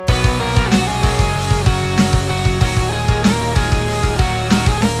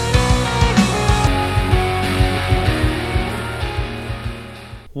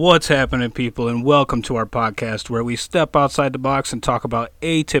What's happening, people, and welcome to our podcast where we step outside the box and talk about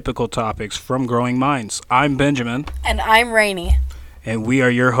atypical topics from growing minds. I'm Benjamin. And I'm Rainey. And we are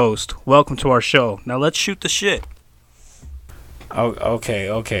your host. Welcome to our show. Now let's shoot the shit. Oh,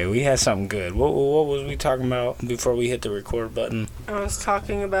 okay. We had something good. What was we talking about before we hit the record button? I was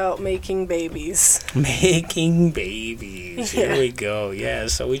talking about making babies. Making babies. Here we go. Yeah,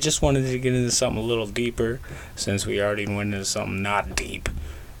 so we just wanted to get into something a little deeper since we already went into something not deep.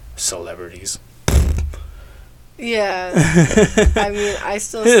 Celebrities. Yeah. I mean, I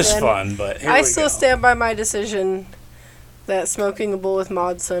still stand... It was fun, but I still stand by my decision that smoking a bowl with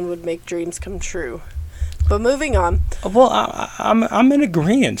Maudson would make dreams come true. But moving on. Well, I'm in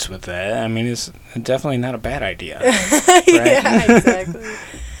agreement with that. I mean, it's definitely not a bad idea. Right? Yeah, exactly.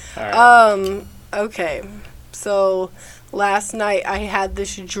 All right. Okay. So last night I had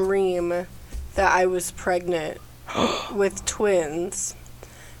this dream that I was pregnant with twins.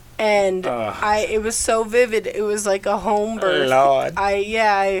 And it was so vivid. It was like a home birth. Lord.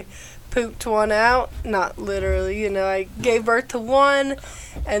 I pooped one out. Not literally, I gave birth to one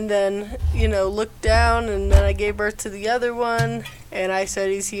and then, looked down and then I gave birth to the other one and I said,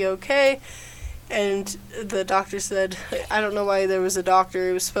 "Is he okay?" And the doctor said, I don't know why there was a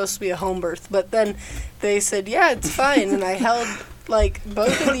doctor. It was supposed to be a home birth. But then they said, "Yeah, it's fine." And I held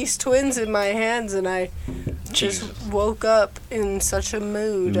both of these twins in my hands and I just woke up in such a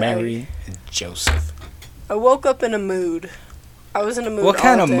mood. Mary and Joseph. I woke up in a mood. I was in a mood. What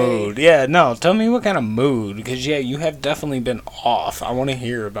kind all of day. mood? Yeah, no, tell me what kind of mood. Because, you have definitely been off. I want to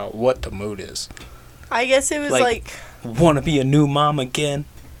hear about what the mood is. I guess it was want to be a new mom again?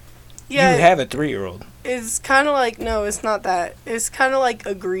 Yeah. You have a 3-year-old. It's kind of no, it's not that. It's kind of like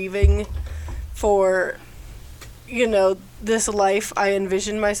a grieving for, this life I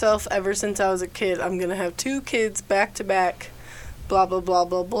envisioned myself ever since I was a kid. I'm going to have 2 kids back to back, blah, blah, blah,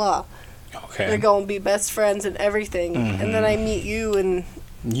 blah, blah. Okay. They're going to be best friends and everything. Mm-hmm. And then I meet you and...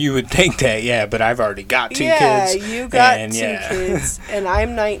 You would think that, yeah, but I've already got 2 kids. Yeah, you got 2 kids, and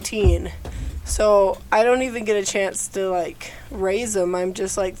I'm 19. So I don't even get a chance to, raise them. I'm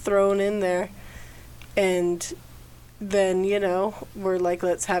just, thrown in there. And then, we're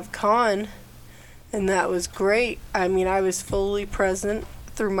let's have Con. And that was great. I mean, I was fully present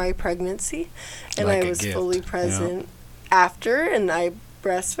through my pregnancy. And I was fully present after. And I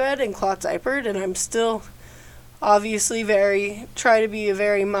breastfed and clot diapered. And I'm still obviously try to be a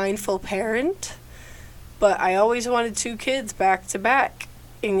very mindful parent. But I always wanted 2 kids back to back.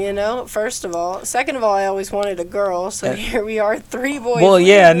 And, first of all. Second of all, I always wanted a girl. So here we are, 3 boys. Well,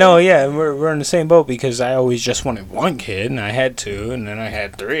 we're in the same boat because I always just wanted 1 kid. And I had 2. And then I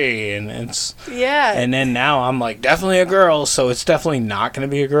had 3. And it's... Yeah. And then now I'm definitely a girl. So it's definitely not going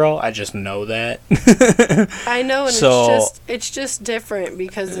to be a girl. I just know that. I know. And it's just different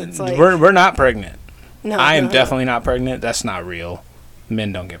because it's We're not pregnant. No. I am definitely not pregnant. That's not real.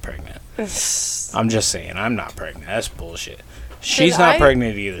 Men don't get pregnant. I'm just saying. I'm not pregnant. That's bullshit. She's not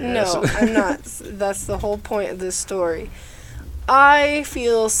pregnant either. No, I'm not. That's the whole point of this story. I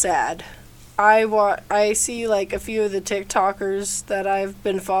feel sad. I see a few of the TikTokers that I've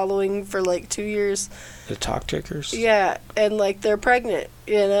been following for 2 years. The talk tickers? Yeah, and they're pregnant,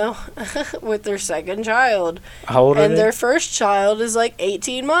 with their second child. How old are they? And their first child is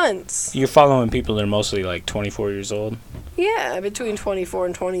 18 months. You're following people that are mostly 24 years old? Yeah, between 24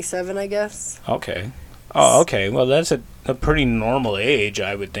 and 27, I guess. Okay. Oh, okay. Well, that's a pretty normal age,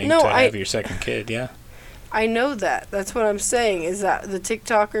 I would think, to have your second kid, yeah. I know that. That's what I'm saying, is that the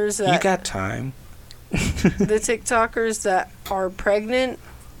TikTokers that... You got time. The TikTokers that are pregnant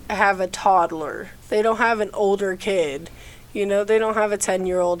have a toddler. They don't have an older kid. They don't have a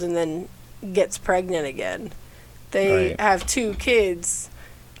 10-year-old and then gets pregnant again. They have 2 kids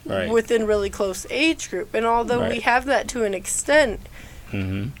within really close age group. And although we have that to an extent...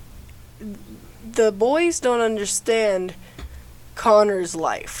 Mm-hmm. The boys don't understand Connor's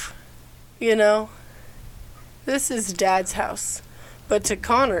life. This is Dad's house. But to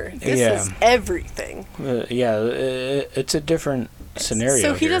Connor, this is everything. It's a different scenario.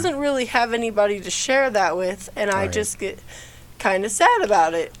 So he doesn't really have anybody to share that with, and I just get kind of sad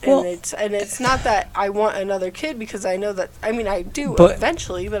about it. Well, and it's not that I want another kid because I know that, I mean, I do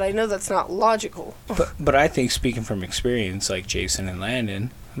eventually, but I know that's not logical. But I think, speaking from experience, like Jason and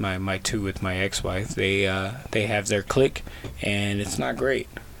Landon, my 2 with my ex-wife, they have their clique, and it's not great.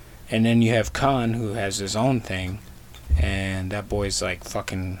 And then you have Con, who has his own thing, and that boy's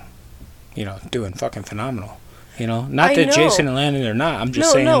fucking, doing fucking phenomenal. Not that Jason and Landon are not. I'm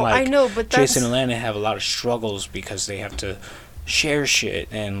just saying, I know, but Jason and Landon have a lot of struggles because they have to share shit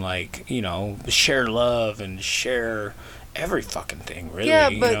and share love and share every fucking thing, really. Yeah,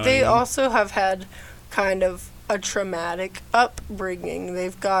 you but know they what I mean? also have had kind of a traumatic upbringing.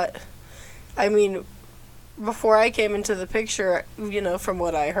 They've got, I mean, before I came into the picture, from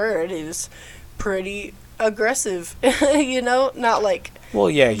what I heard, it was pretty aggressive, not like Well,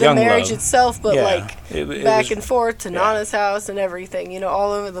 yeah, the young marriage love. itself, but Yeah, like it back was- and forth to yeah. Nana's house and everything,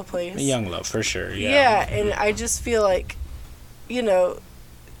 all over the place. Young love, for sure, yeah. Yeah, and I just feel like,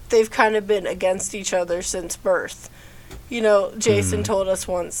 they've kind of been against each other since birth. Jason told us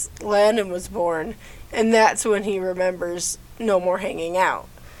once Landon was born, and that's when he remembers no more hanging out,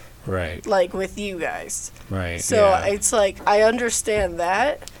 Right, like with you guys. right, So yeah. it's like, I understand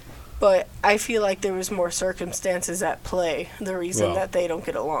that, but I feel like there was more circumstances at play, the reason Well, that they don't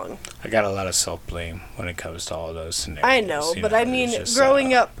get along. I got a lot of self-blame when it comes to all those scenarios. I know, but I it's mean, just,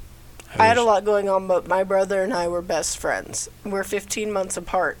 growing up, I had a wish- lot going on, but my brother and I were best friends. We're 15 months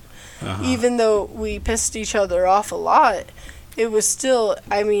apart. Uh-huh. Even though we pissed each other off a lot, it was still,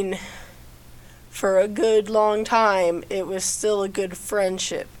 for a good long time, it was still a good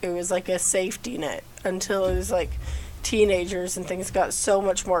friendship. It was like a safety net until it was like teenagers and things got so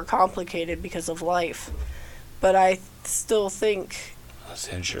much more complicated because of life. But I still think. That's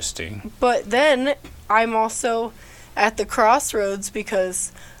interesting. But then I'm also at the crossroads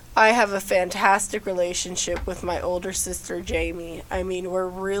because I have a fantastic relationship with my older sister, Jamie. I mean, we're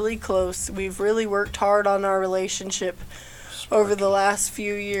really close. We've really worked hard on our relationship over the last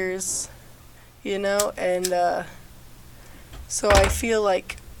few years, and so I feel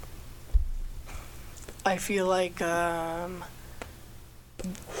like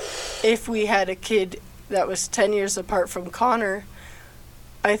if we had a kid that was 10 years apart from Connor,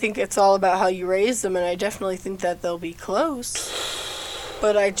 I think it's all about how you raise them, and I definitely think that they'll be close.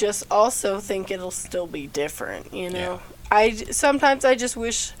 But I just also think it'll still be different, Yeah. Sometimes I just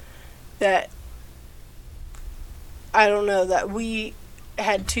wish that, I don't know, that we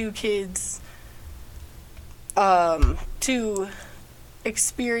had 2 kids to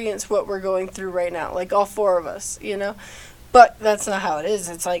experience what we're going through right now, like all 4 of us, But that's not how it is.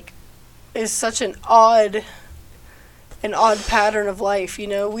 It's like, it's such an odd pattern of life, We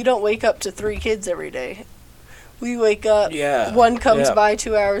don't wake up to 3 kids every day. We wake up, Yeah, one comes yeah. by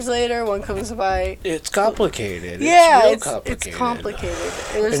 2 hours later, one comes by. It's complicated. Yeah, real it's complicated.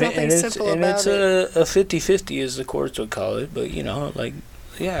 There's nothing simple and about it's it. a 50-50 as the courts would call it, but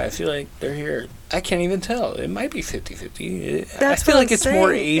I feel like they're here. I can't even tell. It might be 50-50. I That's feel what like I'm it's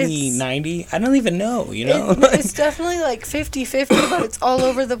more saying. 80-90. I don't even know, It's definitely like 50-50, but it's all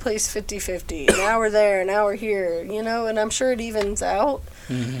over the place 50-50. Now we're there, now we're here, and I'm sure it evens out,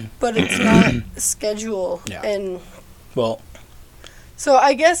 Mhm. but it's not schedule. Yeah. And Well, so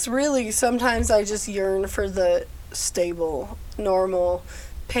I guess really sometimes I just yearn for the stable, normal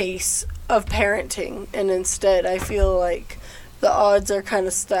pace of parenting, and instead I feel like the odds are kind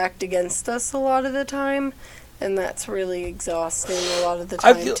of stacked against us a lot of the time, and that's really exhausting a lot of the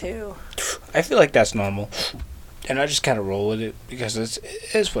time too. I feel like that's normal. And I just kind of roll with it because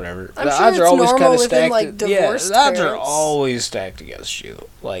it's whatever. I'm The sure odds are it's always normal kind of within, stacked. like, Yeah, divorced the odds are parents. always stacked against you.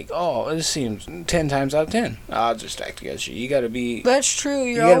 Like, it seems 10 times out of 10. The odds are stacked against you. You got to be That's true.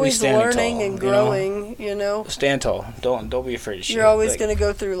 You're gotta be always standing learning tall, and growing, stand tall. Don't be afraid of shit. You're always Like, going to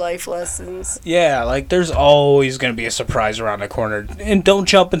go through life lessons. Yeah, like there's always gonna be a surprise around the corner, and don't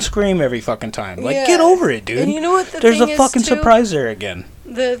jump and scream every fucking time. Like, Yeah. get over it, dude. And you know what the There's thing a is, fucking too? surprise there again.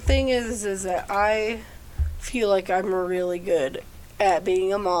 The thing is that I feel like I'm really good at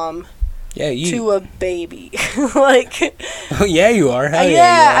being a mom Yeah, you. to a baby. Like, Yeah, you are. Hell yeah, you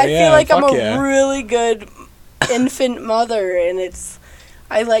are. I feel like I'm fuck a yeah. really good infant mother, and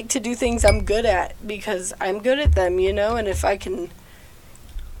I like to do things I'm good at because I'm good at them, and if I can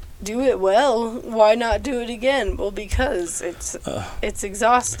do it well, why not do it again? Well, because it's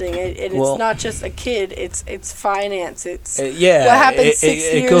exhausting, and Well- it's not just a kid, it's finance, it's Yeah, what happens 6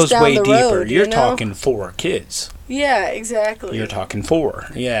 it years goes down way the deeper. road, You're you know? talking 4 kids. Yeah, exactly. You're talking 4.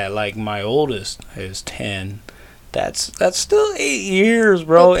 Yeah, like my oldest is 10. That's still 8 years,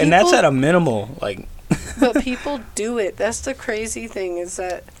 bro, But and that's people- at a minimal. Like, But people do it. That's the crazy thing, is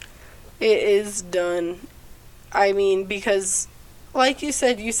that it is done. I mean, because, like you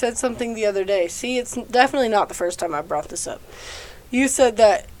said something the other day. See, it's definitely not the first time I brought this up. You said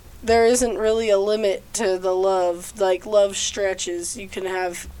that there isn't really a limit to the love. Like, love stretches. You can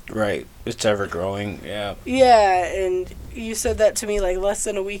have... right, it's ever growing. Yeah. Yeah, and you said that to me, like, less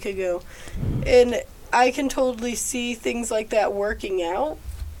than a week ago. And I can totally see things like that working out.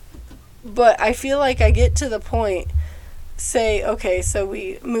 But I feel like I get to the point, say, okay, so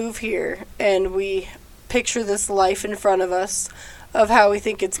we move here, and we picture this life in front of us of how we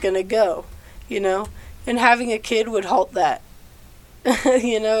think it's going to go, And having a kid would halt that.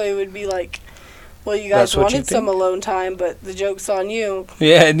 It would be like, well, you guys wanted some alone time, but the joke's on you.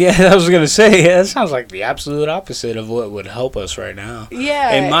 Yeah, I was going to say, that sounds like the absolute opposite of what would help us right now.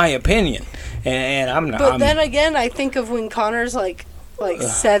 Yeah. In my opinion. And I'm not. But then again, I think of when Connor's like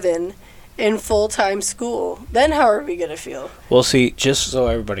 7 in full-time school. Then how are we going to feel? Well, see, just so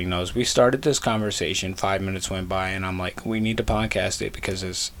everybody knows, we started this conversation, 5 minutes went by, and I'm like, we need to podcast it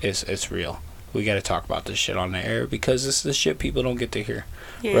because it's real. We got to talk about this shit on the air because this is the shit people don't get to hear.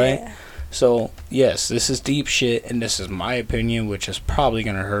 Yeah. Right? So, yes, this is deep shit, and this is my opinion, which is probably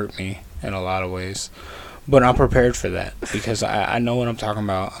going to hurt me in a lot of ways. But I'm prepared for that because I know what I'm talking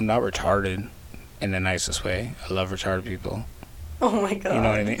about. I'm not retarded in the nicest way. I love retarded people. Oh, my God. You know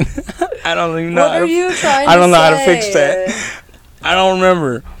what I mean? I don't even know. What are you trying to say? I don't know how to fix that. I don't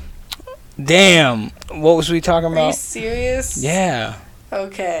remember. Damn. What was we talking about? Are you serious? Yeah.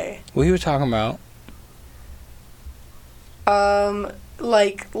 Okay. What you were talking about?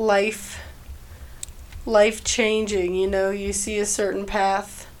 Like life changing, you see a certain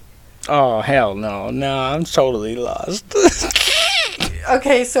path. Oh, hell no. I'm totally lost.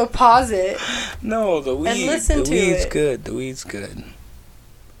 Okay, so pause it. No, the weed. And listen to weed's it. good. The weed's good.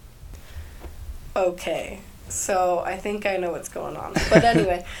 Okay. So I think I know what's going on. But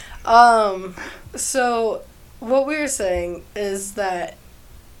anyway, so what we were saying is that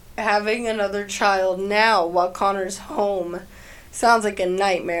having another child now while Connor's home sounds like a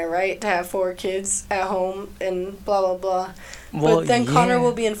nightmare, right? To have 4 kids at home and blah, blah, blah. Well, but then Connor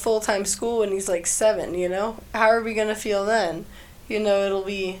will be in full-time school when he's like 7, How are we going to feel then? It'll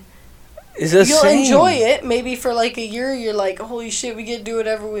be... You'll enjoy it. Maybe for like a year, you're like, holy shit, we get to do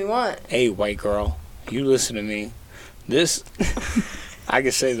whatever we want. Hey, white girl, you listen to me. This... I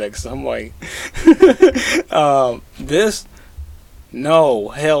can say that because I'm white. No,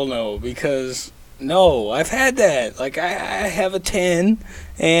 hell no, because... No, I've had that. Like, I have a 10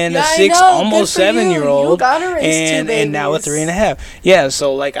 and a 6, almost 7-year-old. You gotta raise 2 babies. And now a 3.5. Yeah,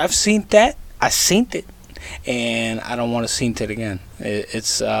 so, like, I've seen that. I seen it. And I don't want to see it again.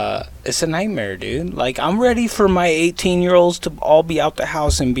 It's a nightmare, dude. Like, I'm ready for my 18-year-olds to all be out the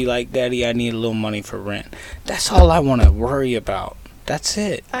house and be like, Daddy, I need a little money for rent. That's all I want to worry about. That's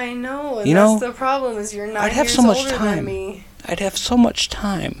it. I know, and that's the problem is you're 9 years older than me. I'd have so much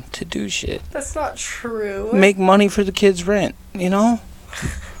time to do shit. That's not true. Make money for the kids' rent,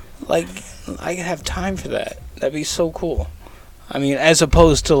 Like, I could have time for that. That'd be so cool. I mean, as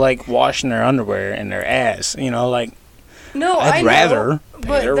opposed to, like, washing their underwear and their ass, like... No, I'd rather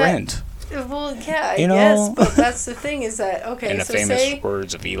pay their rent. Well, yeah, I guess, but that's the thing is that, okay, in the famous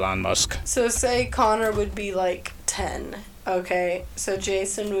words of Elon Musk. So say Connor would be, like, 10, okay? So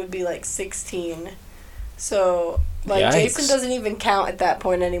Jason would be, like, 16. So... Like, yikes. Jason doesn't even count at that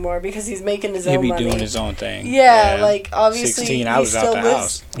point anymore because he's making his own money. He'd be doing his own thing. Yeah, like, obviously 16, I was out the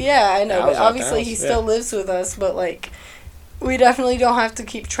house. Yeah, I know, but obviously he still lives with us, but, like, we definitely don't have to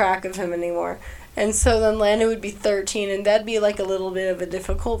keep track of him anymore. And so then Landon would be 13, and that'd be, like, a little bit of a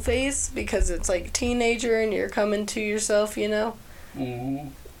difficult phase because it's, like, teenager and you're coming to yourself, Mm-hmm.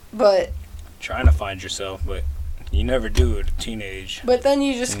 But... Trying to find yourself, but you never do at a teenage. But then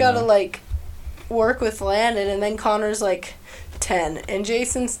you just gotta, like... work with Landon, and then Connor's like 10 and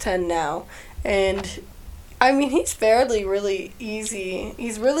Jason's 10 now, and I mean he's fairly really easy,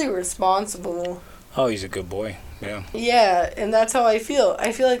 he's really responsible. Oh, he's a good boy. Yeah, and that's how I feel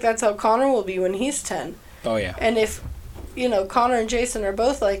like that's how Connor will be when he's 10. Oh yeah. And if Connor and Jason are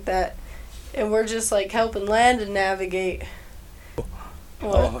both like that and we're just like helping Landon navigate.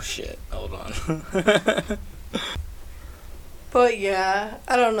 Oh shit, hold on. But yeah,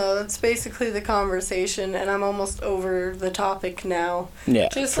 I don't know. That's basically the conversation, and I'm almost over the topic now. Yeah,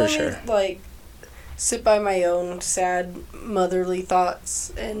 just for let sure. me like sit by my own sad motherly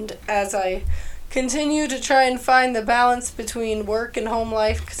thoughts, and as I continue to try and find the balance between work and home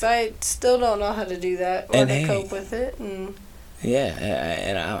life, because I still don't know how to do that or to cope with it. And yeah,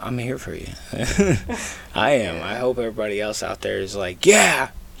 and I'm here for you. I am. I hope everybody else out there is like, yeah,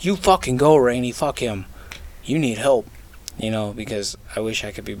 you fucking go, Rainey. Fuck him. You need help. Because I wish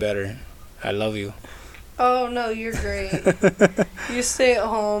I could be better. I love you. Oh, no, you're great. You stay at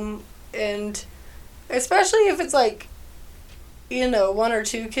home, and especially if it's like, 1 or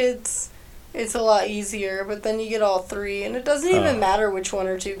 2 kids, it's a lot easier. But then you get all 3, and it doesn't even matter which 1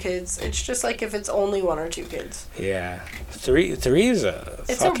 or 2 kids. It's just like if it's only 1 or 2 kids. Yeah. 3 is a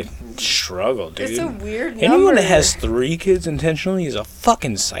fucking struggle, dude. It's a weird number. Anyone that has 3 kids intentionally is a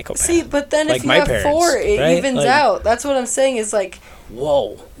fucking psychopath. See, but then if you have parents, 4, it evens out. That's what I'm saying is like...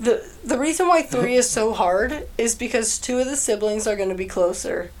 Whoa. The reason why 3 is so hard is because 2 of the siblings are going to be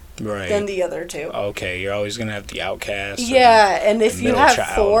closer. than the other two. Okay, you're always gonna have the outcast. Yeah, and if you have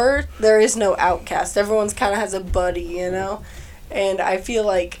child. 4, there is no outcast. Everyone's kind of has a buddy, you know? And I feel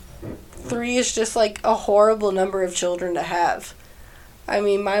like 3 is just like a horrible number of children to have. I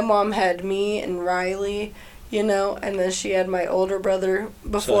mean, my mom had me and Riley, you know, and then she had my older brother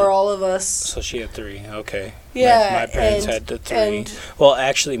before all of us. So she had 3, okay. Yeah. My parents had the 3. Well,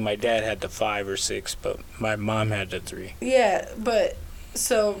 actually, my dad had the 5 or 6, but my mom had the 3. Yeah, but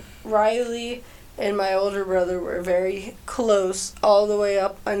so Riley and my older brother were very close all the way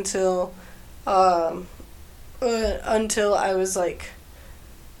up until I was like,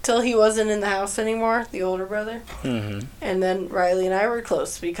 till he wasn't in the house anymore, the older brother. Mm-hmm. And then Riley and I were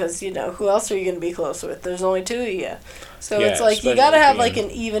close because, you know, who else are you going to be close with? There's only 2 of you. So it's like you got to have like an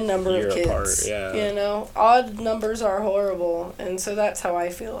even number of kids. Apart, yeah. You know, odd numbers are horrible. And so that's how I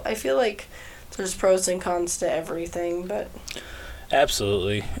feel. I feel like there's pros and cons to everything, but...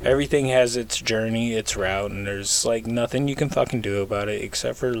 Absolutely. Everything has its journey, its route, and there's like nothing you can fucking do about it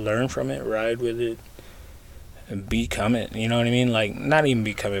except for learn from it, ride with it, and become it. You know what I mean? Like, not even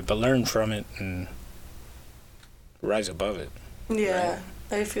become it, but learn from it and rise above it. Yeah,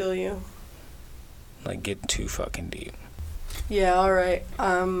 right? I feel you. Like, get too fucking deep. Yeah, alright.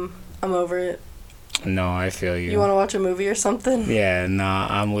 I'm over it. No, I feel you. You want to watch a movie or something? Yeah, nah,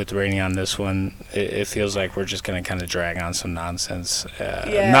 I'm with Rainey on this one. It feels like we're just gonna kind of drag on some nonsense.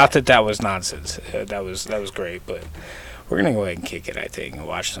 Not that was nonsense. That was great, but we're gonna go ahead and kick it, I think, and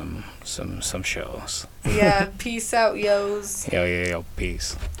watch some shows. Yeah, peace out, yos. Yo,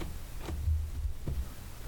 peace.